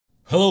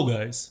Hello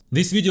guys!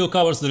 This video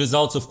covers the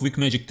results of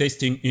Quickmagic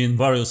testing in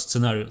various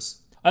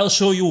scenarios. I'll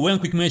show you when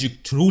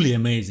Quickmagic truly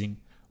amazing,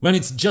 when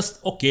it's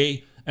just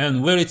okay,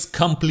 and where it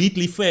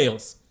completely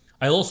fails.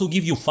 I'll also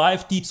give you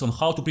 5 tips on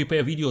how to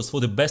prepare videos for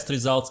the best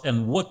results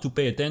and what to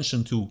pay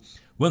attention to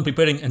when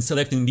preparing and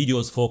selecting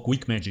videos for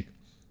Quickmagic.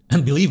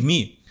 And believe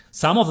me,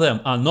 some of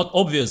them are not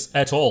obvious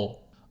at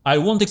all. I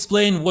won't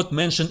explain what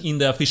mentioned in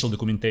the official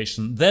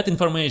documentation. That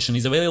information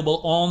is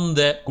available on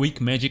the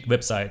Quickmagic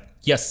website.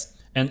 Yes,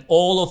 and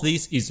all of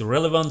this is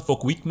relevant for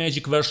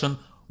Quickmagic version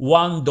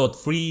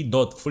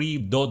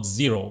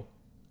 1.3.3.0.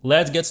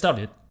 Let's get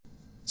started.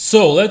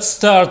 So let's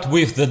start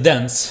with the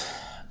dance.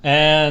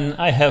 And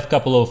I have a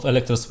couple of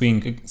electro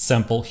swing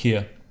sample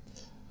here.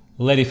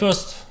 Lady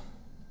first.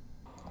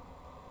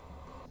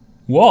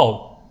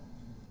 Wow!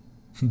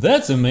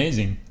 That's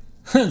amazing.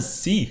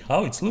 See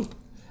how it's look.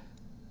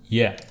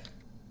 Yeah,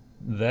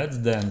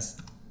 that dance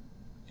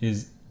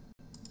is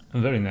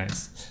very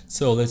nice.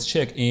 So let's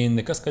check in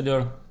the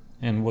Cascadeur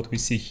and what we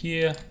see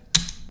here.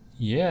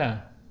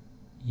 Yeah,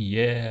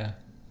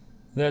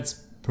 that's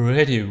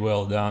pretty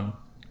well done.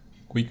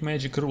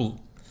 Quickmagic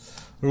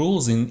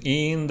rules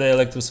in the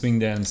electro swing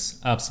dance,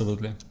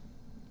 absolutely.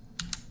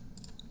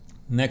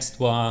 Next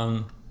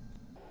one.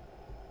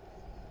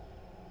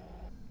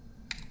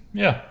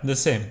 Yeah, the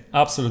same,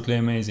 absolutely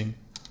amazing.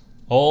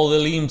 All the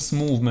limbs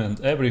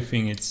movement,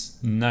 everything, it's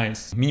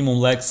nice. Minimum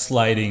leg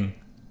sliding.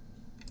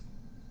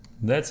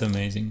 That's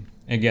amazing.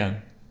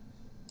 Again,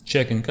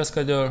 check in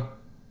Cascadeur.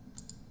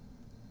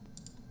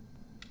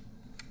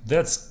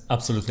 That's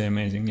absolutely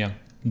amazing, yeah.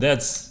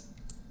 That's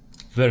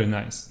very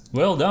nice.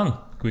 Well done,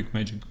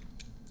 Quickmagic.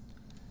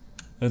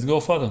 Let's go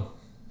further.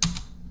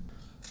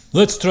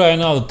 Let's try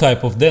another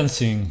type of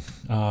dancing.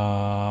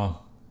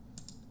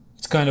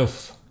 It's kind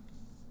of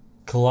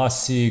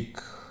classic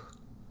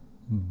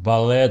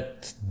ballet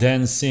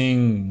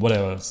dancing,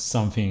 whatever,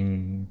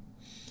 something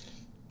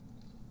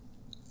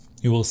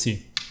you will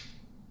see.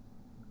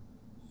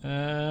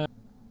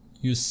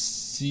 You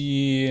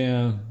see,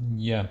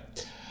 yeah,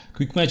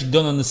 Quickmagic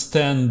don't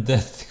understand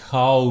that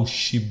how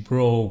she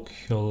broke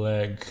her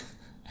leg.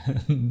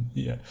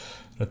 Yeah,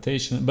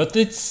 rotation, but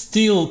it's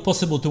still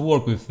possible to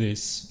work with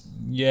this.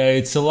 Yeah,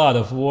 it's a lot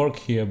of work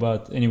here,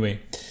 but anyway,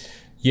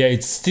 yeah,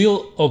 it's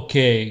still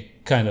okay,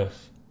 kind of.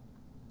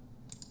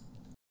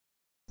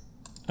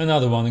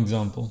 Another one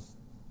example.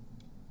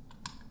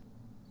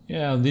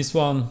 Yeah, this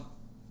one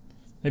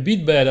a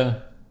bit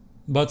better,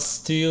 but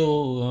still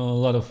a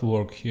lot of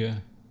work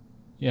here.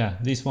 Yeah,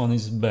 this one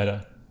is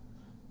better.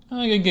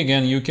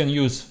 Again, you can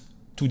use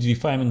 2D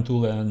refinement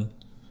tool and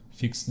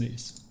fix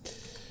this.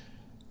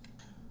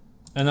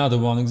 Another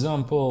one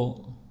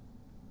example.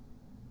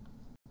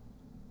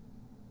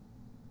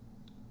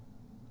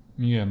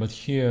 Yeah, but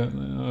here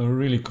a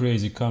really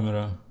crazy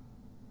camera.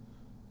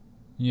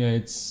 Yeah,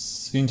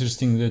 it's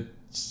interesting that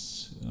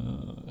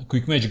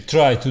Quickmagic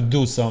tried to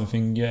do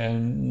something. Yeah,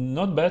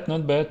 not bad,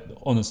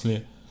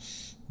 honestly.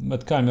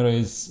 But camera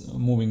is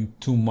moving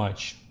too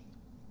much.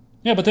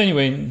 Yeah, but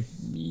anyway,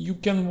 you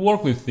can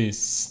work with this.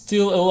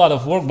 Still a lot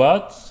of work,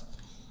 but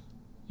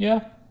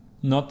yeah,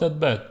 not that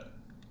bad.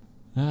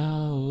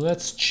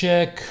 Let's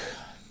check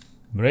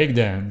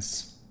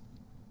breakdance.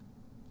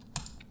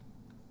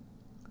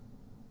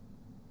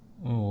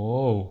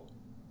 Oh,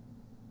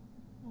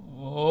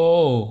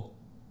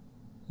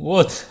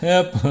 what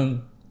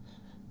happened?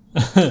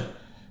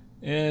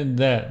 And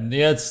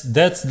that's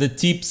the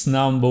tips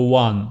number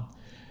 1.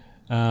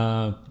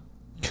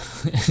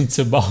 It's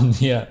about,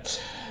 yeah,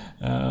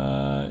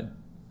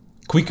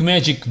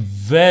 Quickmagic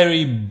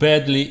very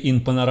badly in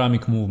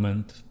panoramic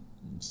movement.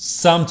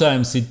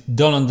 Sometimes it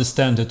don't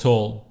understand at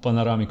all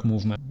panoramic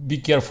movement. Be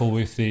careful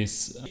with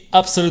this.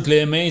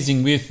 Absolutely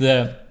amazing with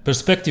the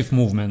perspective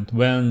movement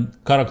when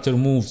character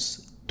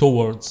moves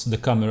towards the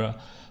camera.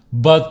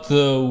 But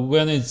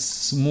when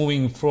it's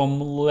moving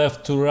from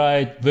left to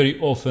right, very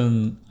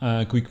often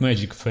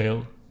Quickmagic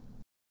fail.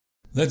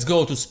 Let's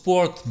go to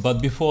sport,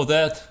 but before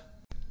that,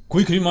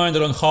 quick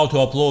reminder on how to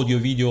upload your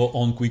video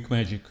on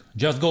Quickmagic.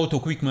 Just go to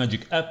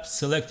Quickmagic app,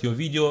 select your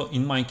video,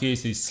 in my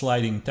case it's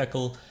sliding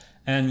tackle,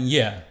 and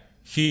yeah,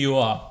 here you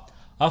are.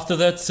 After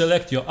that,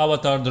 select your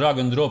avatar, drag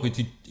and drop it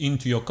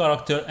into your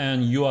character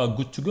and you are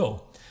good to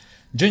go.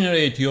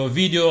 Generate your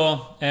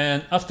video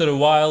and after a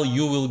while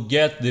you will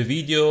get the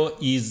video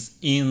is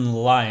in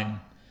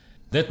line.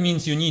 That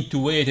means you need to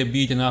wait a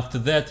bit, and after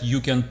that you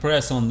can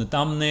press on the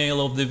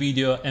thumbnail of the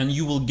video and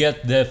you will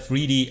get the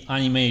 3D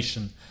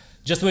animation.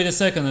 Just wait a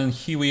second and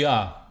here we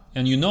are.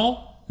 And you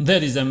know,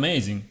 that is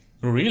amazing.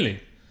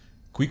 Really.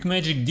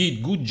 Quickmagic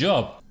did good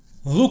job.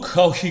 Look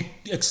how he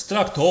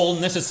extract all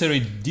necessary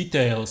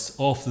details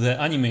of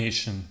the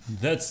animation.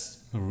 That's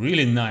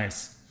really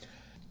nice.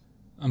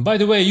 And by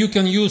the way, you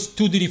can use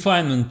 2D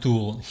refinement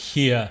tool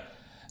here.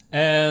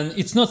 And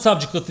it's not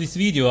subject of this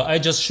video, I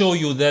just show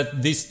you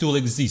that this tool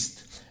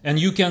exists. And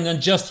you can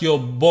adjust your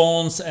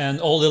bones and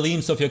all the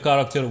limbs of your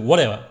character,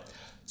 whatever.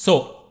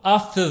 So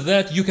after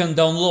that you can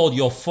download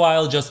your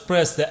file, just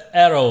press the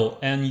arrow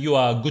and you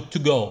are good to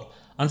go.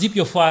 Unzip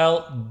your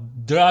file,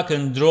 drag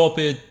and drop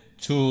it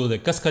to the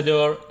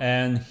Cascadeur,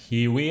 and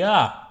here we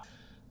are.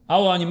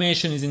 Our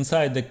animation is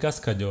inside the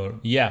Cascadeur,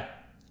 yeah,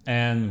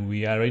 and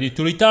we are ready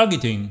to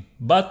retargeting.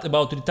 But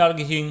about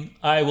retargeting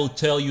I will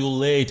tell you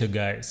later,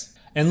 guys.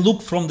 And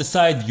look from the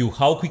side view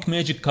how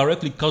Quickmagic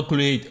correctly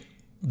calculate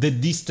the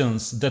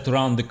distance that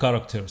around the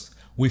characters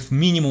with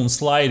minimum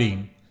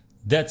sliding.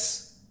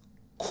 That's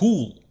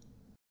cool.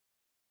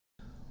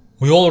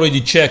 We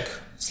already check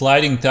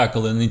sliding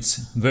tackle and it's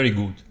very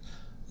good.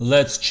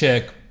 Let's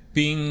check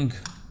ping.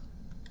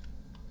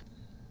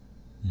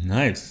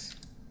 Nice.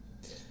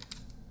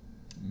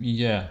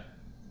 Yeah,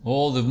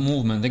 all the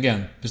movement,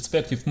 again,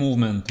 perspective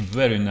movement,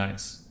 very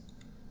nice.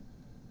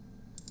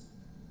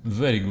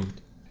 Very good.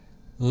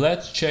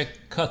 Let's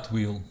check cut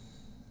wheel.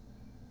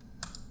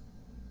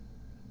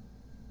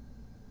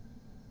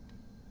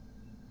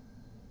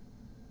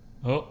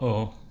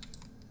 Uh-oh.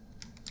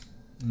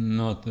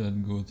 Not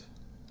that good.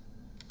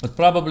 But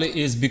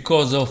probably is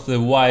because of the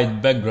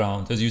white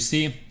background. As you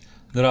see,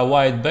 there are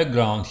white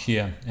background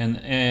here, and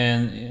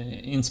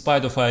in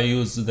spite of I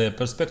use the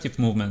perspective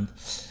movement,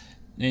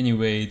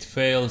 anyway, it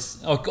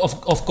fails.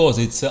 Of course,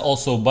 it's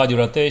also body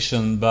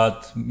rotation,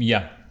 but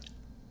yeah.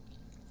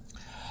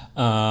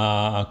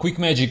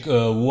 Quickmagic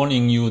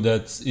warning you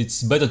that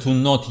it's better to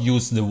not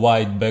use the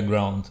white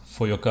background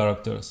for your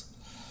characters.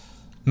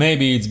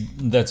 Maybe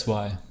that's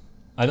why.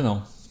 I don't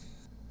know.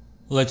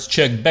 Let's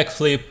check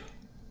backflip.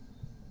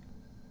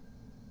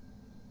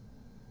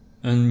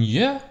 And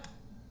yeah,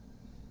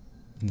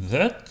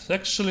 that's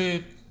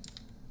actually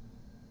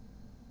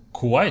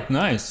quite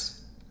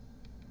nice.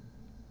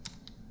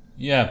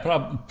 Yeah,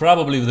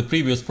 probably the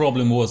previous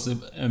problem was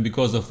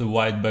because of the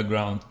white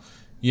background.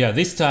 Yeah,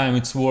 this time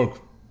it's worked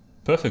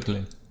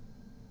perfectly.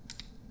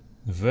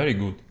 Very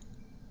good.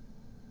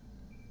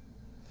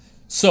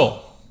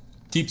 So,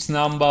 tips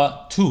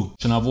number 2.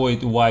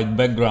 Avoid white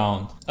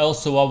background.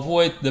 Also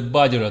avoid the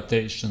body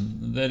rotation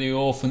very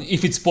often,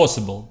 if it's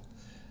possible.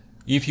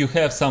 If you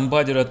have some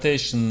body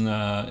rotation,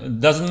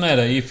 doesn't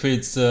matter if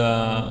it's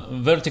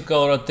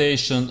vertical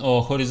rotation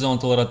or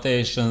horizontal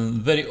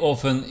rotation, very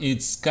often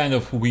it's kind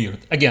of weird.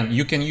 Again,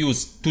 you can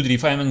use 2D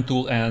refinement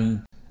tool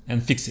and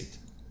fix it.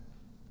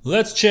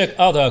 Let's check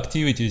other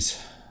activities.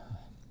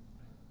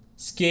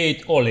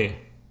 Skate ollie.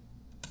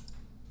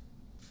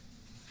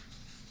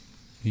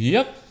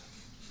 Yep.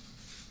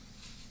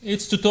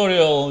 It's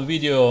tutorial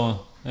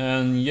video,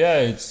 and yeah,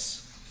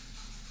 it's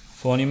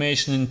for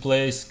animation in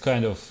place,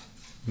 kind of.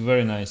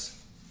 Very nice.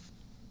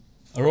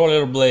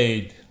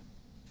 Rollerblade.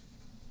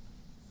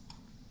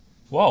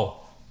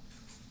 Wow,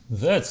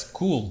 that's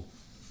cool.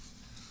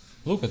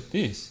 Look at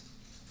this.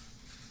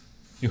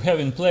 You have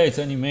in place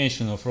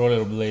animation of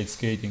rollerblade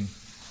skating.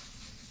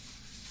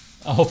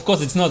 Of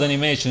course, it's not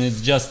animation,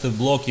 it's just a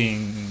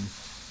blocking,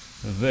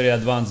 very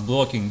advanced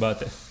blocking,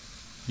 but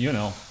you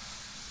know,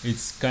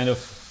 it's kind of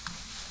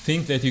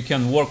thing that you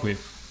can work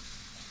with.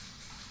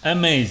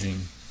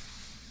 Amazing.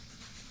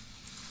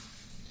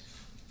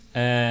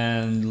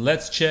 And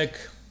let's check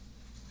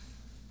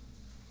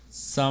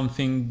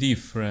something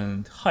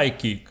different. High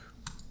kick.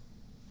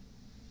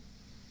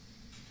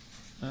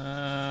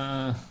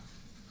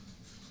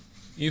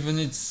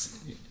 Even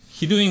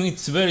he doing it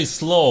very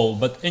slow,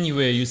 but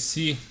anyway, you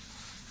see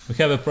we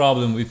have a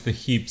problem with the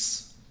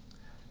hips.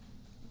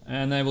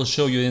 And I will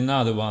show you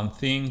another one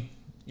thing.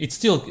 It's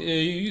still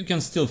you can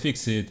still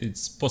fix it.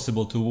 It's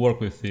possible to work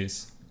with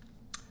this.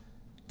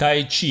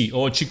 Tai Chi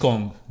or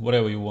Qigong,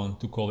 whatever you want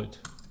to call it.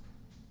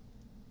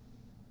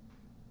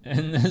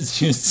 And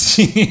as you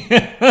see,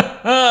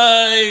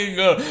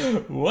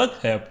 what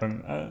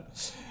happened?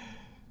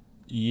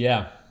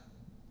 Yeah.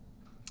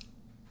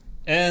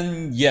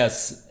 And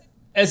yes,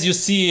 as you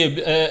see,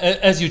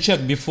 as you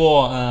checked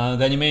before,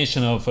 the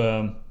animation of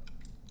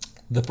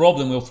the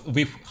problem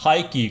with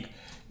high kick,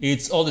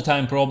 it's all the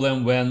time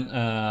problem when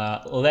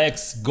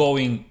legs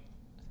going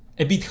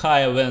a bit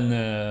higher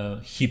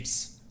than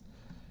hips.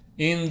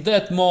 In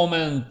that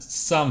moment,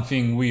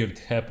 something weird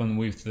happened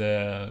with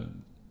the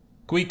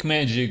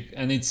Quickmagic,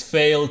 and it's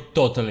failed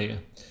totally.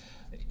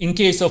 In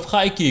case of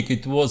high kick,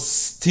 it was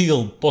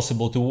still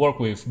possible to work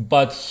with,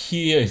 but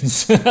here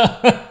it's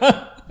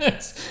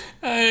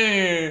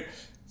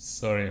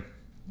sorry.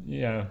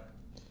 Yeah,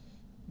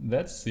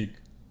 that's sick.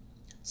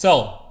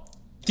 So,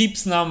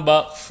 tips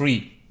number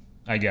 3,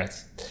 I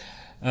guess.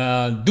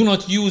 Do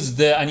not use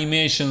the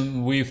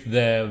animation with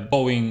the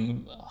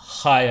going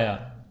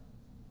higher.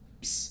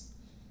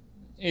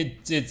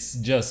 It's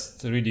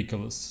just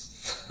ridiculous.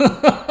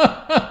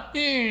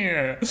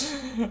 Yeah.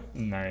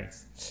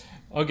 Nice.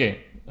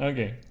 Okay,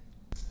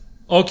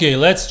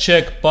 let's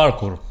check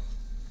parkour.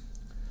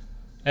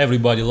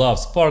 Everybody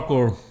loves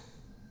parkour.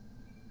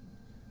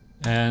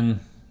 And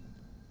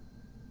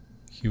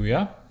here we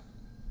are.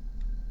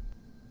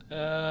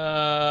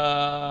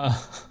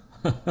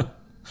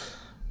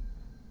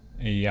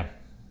 Yeah.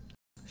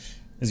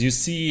 As you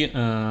see,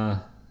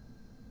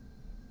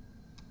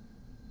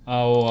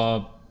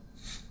 our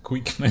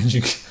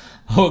Quickmagic,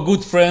 our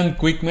good friend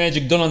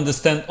Quickmagic don't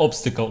understand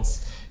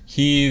obstacles.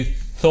 He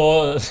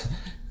thought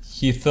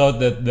he thought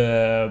that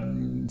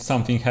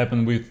something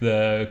happened with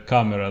the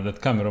camera,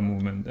 that camera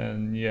movement,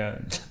 and yeah,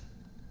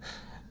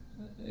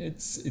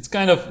 it's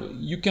kind of,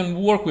 you can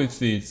work with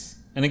this.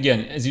 And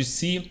again, as you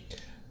see,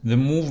 the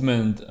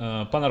movement,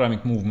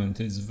 panoramic movement,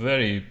 is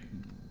very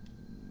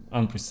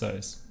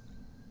unprecise.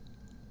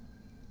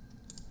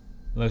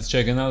 Let's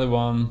check another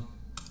one.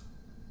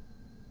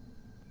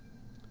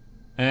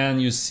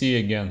 And you see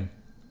again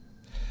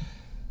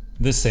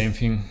the same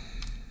thing.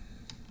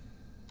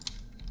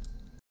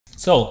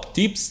 So,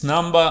 tips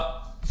number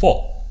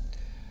 4.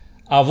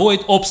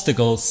 Avoid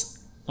obstacles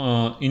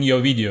in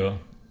your video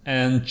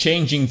and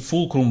changing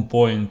fulcrum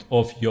point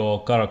of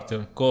your character,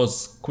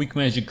 because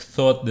Quickmagic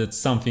thought that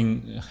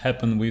something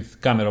happened with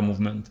camera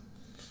movement.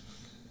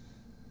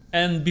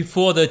 And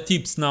before the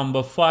tips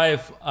number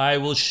 5, I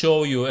will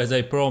show you, as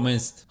I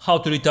promised, how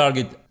to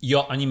retarget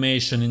your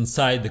animation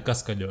inside the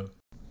Cascadeur.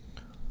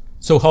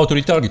 So how to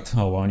retarget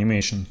our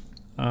animation?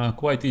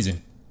 Quite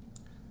easy.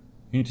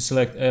 You need to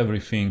select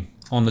everything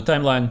on the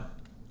timeline,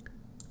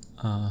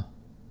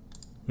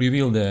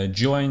 reveal the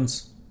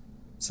joints,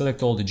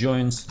 select all the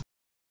joints.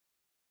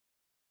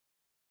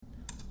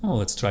 Oh,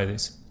 let's try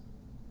this.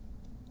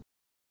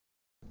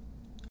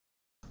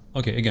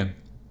 Okay, again,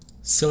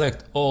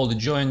 select all the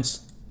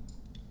joints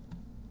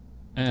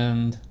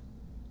and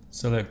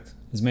select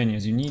as many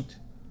as you need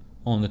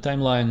on the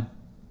timeline.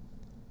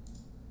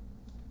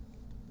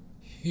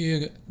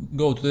 Here,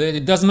 go to that.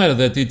 It doesn't matter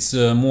that it's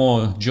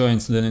more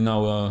joints than in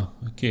our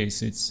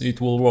case. It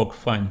will work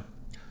fine.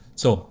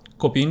 So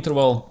copy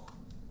interval,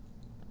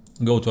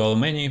 go to our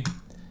menu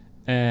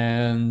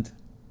and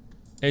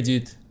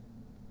edit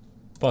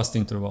past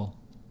interval.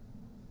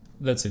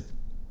 That's it.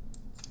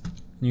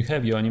 You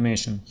have your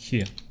animation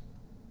here.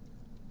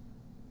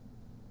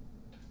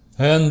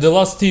 And the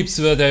last tips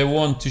that I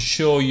want to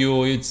show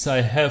you, it's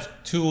I have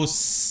two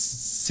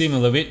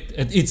similar,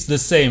 it's the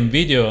same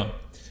video,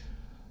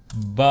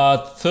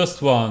 but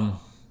first one,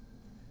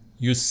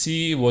 you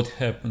see what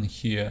happened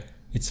here.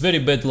 It's very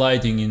bad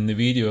lighting in the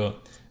video,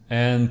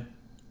 and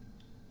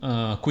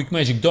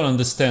Quickmagic don't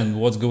understand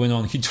what's going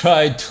on. He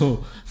tried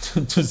to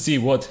see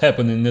what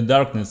happened in the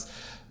darkness,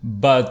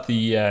 but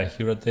yeah,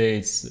 he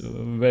rotates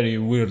very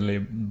weirdly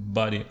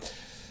body.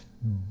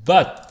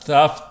 But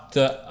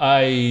after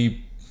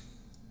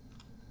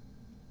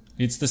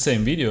it's the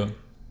same video.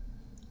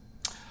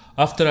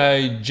 After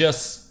I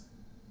just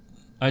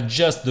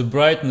adjust the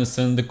brightness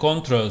and the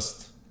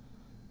contrast,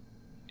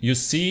 you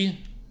see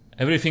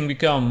everything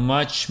become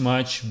much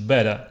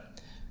better.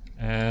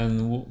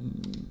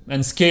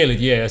 And scale it,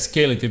 yeah,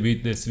 scale it a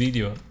bit, this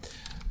video.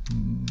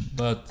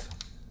 But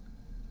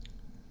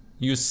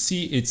you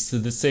see it's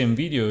the same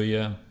video,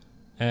 yeah.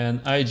 And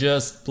I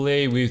just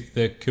play with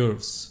the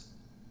curves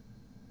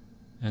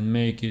and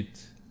make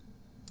it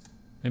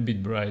a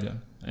bit brighter.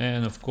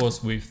 And of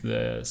course with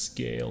the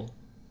scale.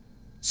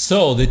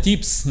 So the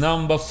tips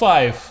number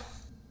 5.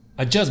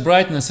 Adjust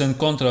brightness and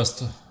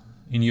contrast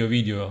in your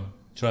video.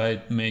 Try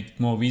to make it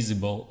more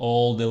visible,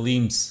 all the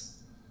limbs.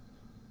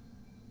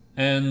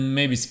 And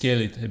maybe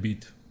scale it a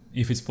bit,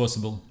 if it's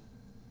possible.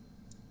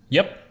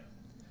 Yep.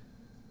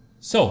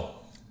 So,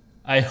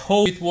 I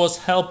hope it was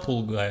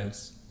helpful,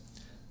 guys.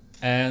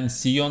 And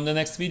see you on the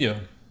next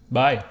video.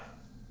 Bye.